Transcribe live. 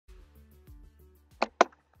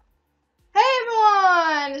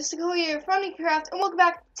it's Nicole here from Craft, and welcome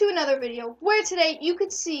back to another video, where today you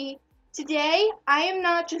could see, today I am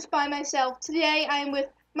not just by myself. Today I am with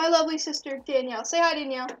my lovely sister, Danielle. Say hi,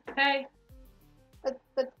 Danielle. Hey.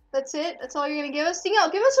 That's it? That's all you're going to give us? Danielle,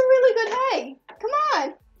 give us a really good hey. Come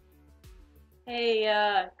on. Hey,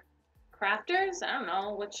 crafters? I don't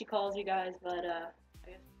know what she calls you guys, but, I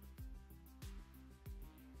guess.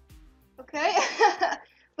 Okay.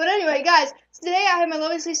 But anyway, guys, today I have my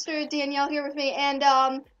lovely sister Danielle here with me, and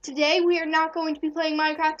today we are not going to be playing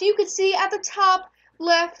Minecraft. You can see at the top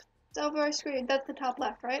left of our screen, that's the top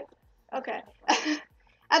left, right? Okay.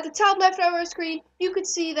 At the top left of our screen, you could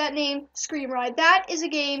see that name, Scream Ride. That is a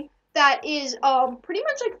game that is pretty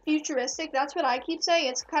much like futuristic. That's what I keep saying.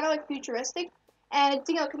 It's kind of like futuristic. And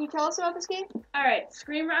Danielle, can you tell us about this game? Alright,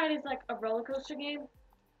 Scream Ride is like a roller coaster game.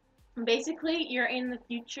 Basically, you're in the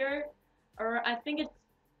future, or I think it's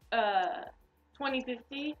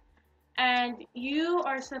 2050, and you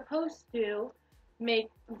are supposed to make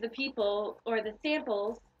the people or the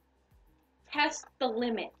samples test the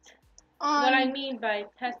limit. What I mean by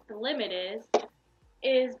test the limit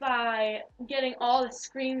is by getting all the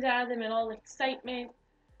screams out of them and all the excitement.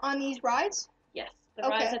 On these rides? Yes, the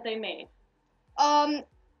rides that they made.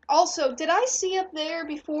 Also, did I see up there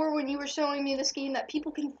before when you were showing me this game that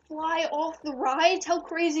people can fly off the rides? How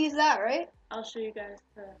crazy is that, right? I'll show you guys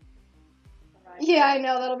the ride. Yeah, I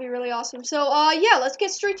know. That'll be really awesome. So, yeah, let's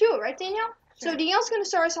get straight to it, right, Danielle? Sure. So, Danielle's going to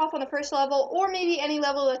start us off on the first level, or maybe any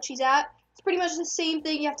level that she's at. It's pretty much the same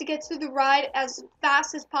thing. You have to get through the ride as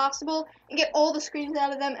fast as possible and get all the screams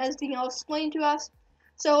out of them, as Danielle explained to us.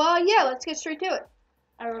 So, yeah, let's get straight to it.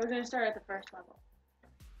 Alright, we're going to start at the first level.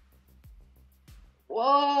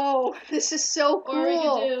 Whoa, this is so cool. Or we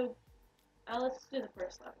could do, let's do the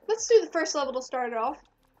first level. Let's do the first level to start it off.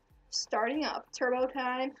 Starting up. Turbo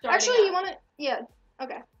time. Actually, you want to, yeah,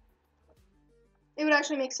 okay. It would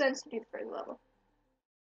actually make sense to do the first level.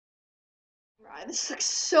 Right, this looks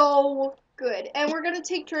so good. And we're going to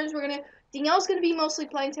take turns. Danielle's going to be mostly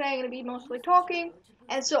playing today. I'm going to be mostly talking.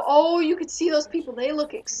 And so, oh, you could see those people. They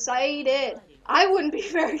look excited. I wouldn't be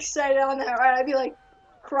very excited on that ride. I'd be like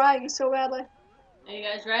crying so badly. Are you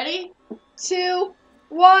guys ready? 2,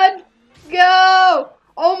 1, go!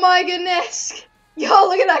 Oh my goodness! Yo,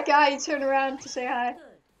 look at that guy. He turned around to say hi. You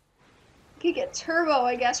can get turbo,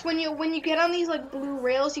 I guess. When you get on these like blue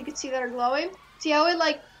rails, you can see that are glowing. See how it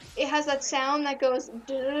has that sound that goes.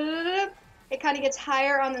 It kind of gets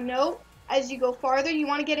higher on the note as you go farther. You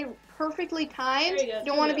want to get it perfectly timed. You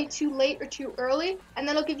don't want to be too late or too early, and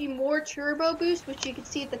then it'll give you more turbo boost, which you can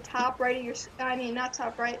see at the top right of your. I mean, not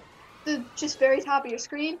top right. The just very top of your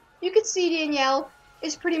screen. You can see Danielle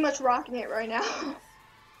is pretty much rocking it right now.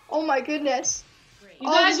 Oh my goodness. You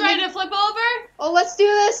guys ready to flip over? Oh, let's do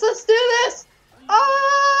this. Let's do this.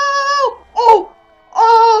 Oh! Oh!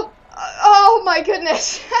 Oh! Oh my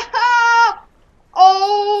goodness.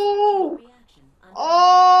 Oh!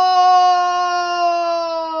 Oh!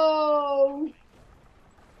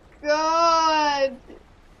 God.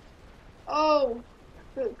 Oh,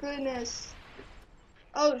 goodness.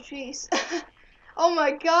 Oh, jeez. Oh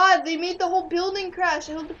my god, they made the whole building crash.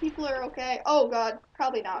 I hope the people are okay. Oh god,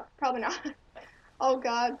 probably not. Probably not. Oh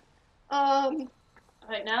god. Alright,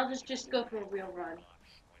 now let's just go for a real run.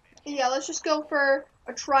 Yeah, let's just go for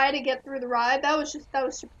a try to get through the ride. That was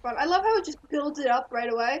super fun. I love how it just builds it up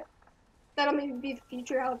right away. That'll maybe be the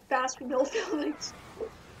future, how fast we build buildings.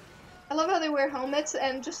 I love how they wear helmets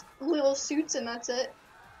and just little suits and that's it.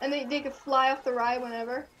 And they can fly off the ride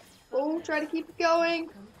whenever. Oh, try to keep it going.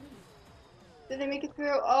 Did they make it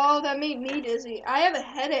through? Oh, that made me dizzy. I have a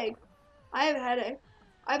headache.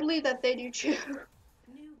 I believe that they do too.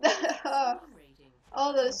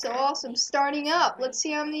 Oh, that is so awesome. Starting up. Let's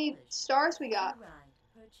see how many stars we got.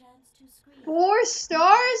 4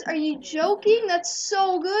 stars? Are you joking? That's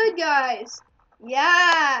so good, guys.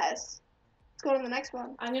 Yes. Let's go to the next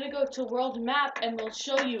one. I'm going to go to world map and we'll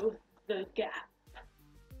show you the gap.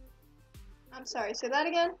 I'm sorry, say that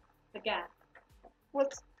again? The gap.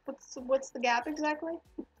 What's the gap exactly?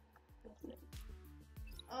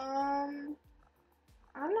 I'm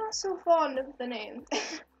not so fond of the name.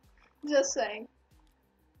 Just saying.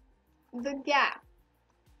 The gap.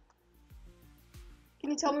 Can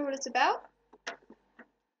you tell me what it's about?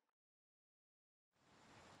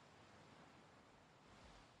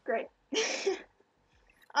 Great.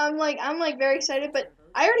 I'm like very excited, but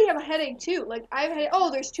I already have a headache too. Like oh,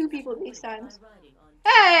 there's 2 people these times.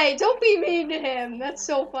 Hey, don't be mean to him. That's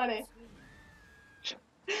so funny.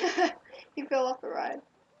 He fell off the ride.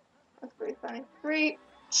 That's pretty funny. 3,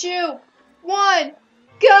 2, 1,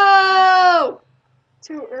 go!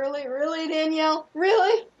 Too early, really, Danielle?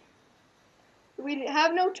 Really? We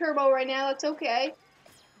have no turbo right now. That's okay.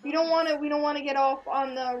 We don't want to get off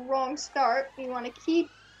on the wrong start. We want to keep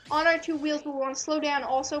on our 2 wheels, but we want to slow down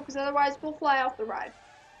also, because otherwise we'll fly off the ride.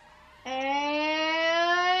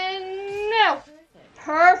 And now,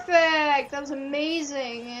 perfect. That was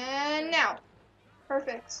amazing. And now,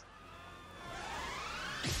 perfect.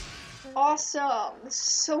 Awesome. This is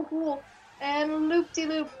so cool. And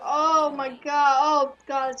loop-de-loop. Oh my god. Oh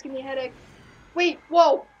god, it's giving me a headache. Wait,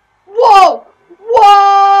 whoa. Whoa!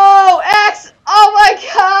 Whoa! X! Oh my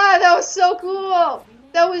god, that was so cool.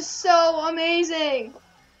 That was so amazing.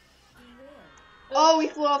 Oh, we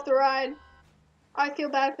flew off the ride. I feel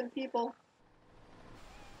bad for the people.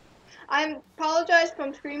 I apologize if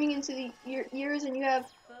I'm screaming into your ears and you have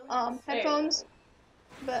headphones.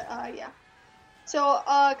 But yeah. So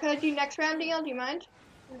can I do next round, Danielle? Do you mind?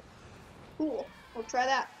 Cool. We'll try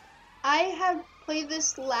that. I have played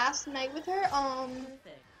this last night with her.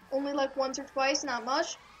 Only like once or twice, not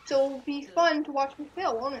much. So it'll be fun to watch me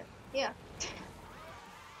fail, won't it? Yeah.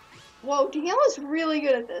 Whoa, Danielle is really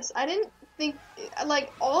good at this. I didn't think,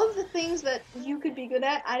 like, all of the things that you could be good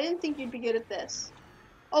at, I didn't think you'd be good at this.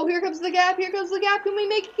 Oh, here comes the gap, here comes the gap. Can we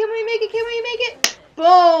make it, can we make it, can we make it?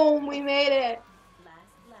 Boom, we made it.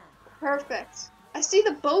 Perfect. I see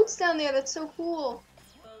the boats down there, that's so cool.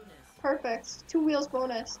 Perfect. 2 wheels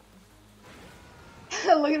bonus.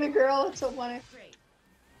 Look at the girl, it's so funny.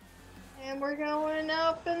 And we're going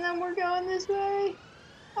up, and then we're going this way.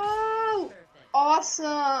 Oh,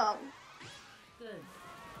 awesome.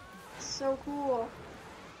 So cool.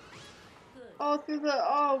 Oh, through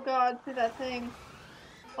that thing.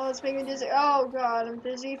 Oh, it's making me dizzy. Oh god, I'm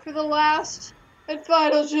dizzy for the last and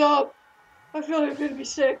final jump. I feel like I'm gonna be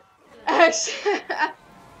sick. X.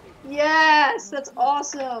 Yes, that's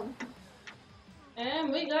awesome.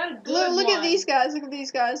 And we got a good Look one. at these guys. Look at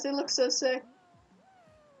these guys. They look so sick.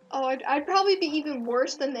 Oh, I'd probably be even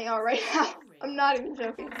worse than they are right now. I'm not even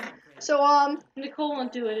joking. So Nicole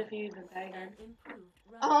won't do it if you use a dagger.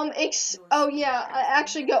 oh yeah, I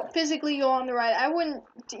actually physically go on the ride. I wouldn't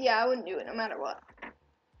do it no matter what.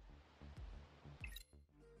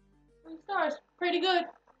 3 stars, pretty good.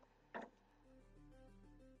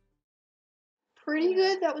 Pretty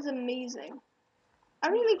good. That was amazing. I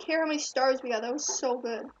don't even care how many stars we got. That was so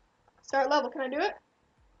good. Start level. Can I do it?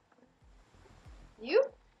 You?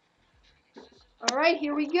 Alright,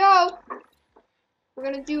 here we go. We're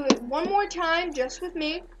going to do it one more time, just with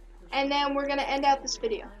me. And then we're going to end out this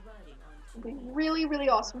video. It'll be really, really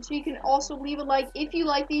awesome. So you can also leave a like if you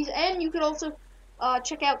like these. And you could also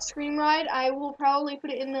check out Scream Ride. I will probably put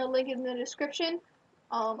it in the link in the description.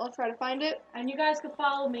 I'll try to find it. And you guys can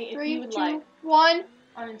follow me if 3, you would 2, like. 1.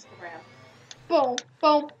 On Instagram. Boom,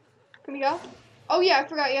 boom. Can we go? Oh yeah, I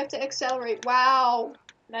forgot you have to accelerate. Wow.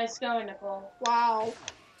 Nice going, Nicole. Wow.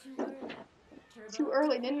 Too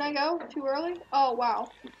early. Didn't I go? Too early? Oh, wow.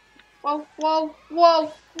 Whoa, whoa,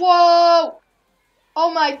 whoa, whoa.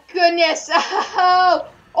 Oh my goodness.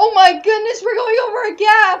 Oh my goodness, we're going over a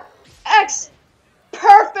gap. X.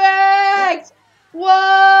 Perfect.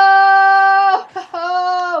 Whoa.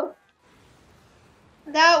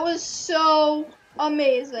 That was so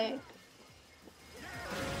amazing.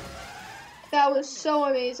 That was so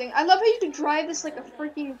amazing. I love how you can drive this like a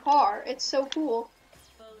freaking car. It's so cool.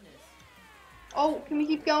 Oh, can we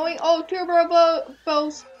keep going? Oh, turbo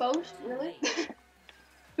boost, really?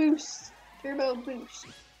 Boost, turbo boost.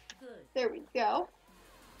 There we go.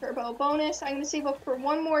 Turbo bonus. I'm gonna save up for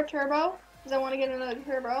one more turbo because I want to get another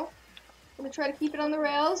turbo. I'm gonna try to keep it on the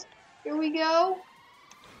rails. Here we go.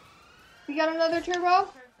 We got another turbo.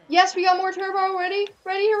 Yes, we got more turbo. Ready?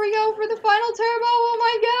 Ready? Here we go for the final turbo. Oh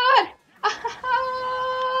my god!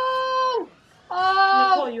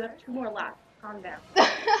 Oh! Nicole, you have 2 more laps. Calm down.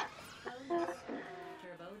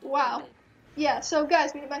 Wow. Yeah, so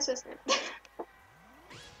guys, meet my sister.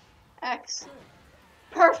 X.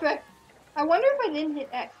 Perfect. I wonder if I didn't hit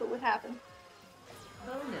X, what would happen?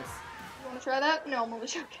 Bonus. You want to try that? No, I'm only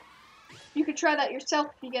joking. You could try that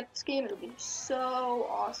yourself if you get this game. It'll be so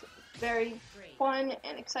awesome. Very fun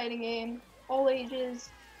and exciting game. All ages.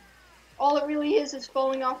 All it really is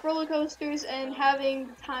falling off roller coasters and having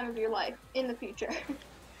the time of your life in the future.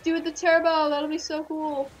 Do it the turbo. That'll be so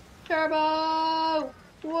cool. Turbo.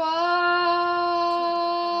 Whoa.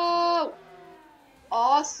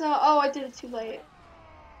 Awesome. Oh, I did it too late.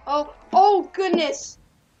 Oh goodness.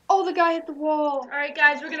 Oh, the guy hit the wall. Alright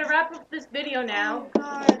guys, we're gonna wrap up this video now.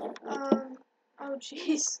 Oh god. Oh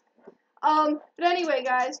jeez. But anyway,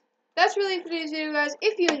 guys, that's really it for today's video, guys.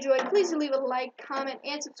 If you enjoyed, please do leave a like, comment,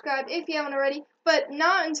 and subscribe if you haven't already. But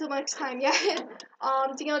not until next time yet.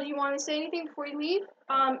 Danielle, do you want to say anything before you leave?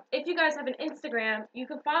 If you guys have an Instagram, you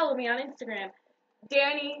can follow me on Instagram.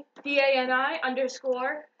 Danny, DANI _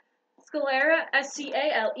 Scalera, SCALERA. See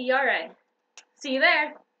you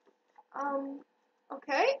there.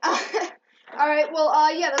 Okay. Alright,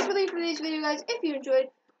 well, yeah, that's really it for today's video, guys. If you enjoyed,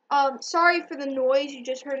 sorry for the noise you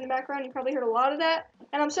just heard in the background. You probably heard a lot of that.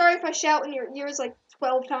 And I'm sorry if I shout in your ears like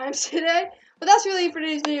 12 times today. But that's really it for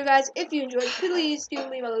today's video, guys. If you enjoyed, please do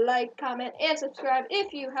leave a like, comment, and subscribe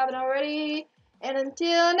if you haven't already. And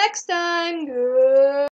until next time, good.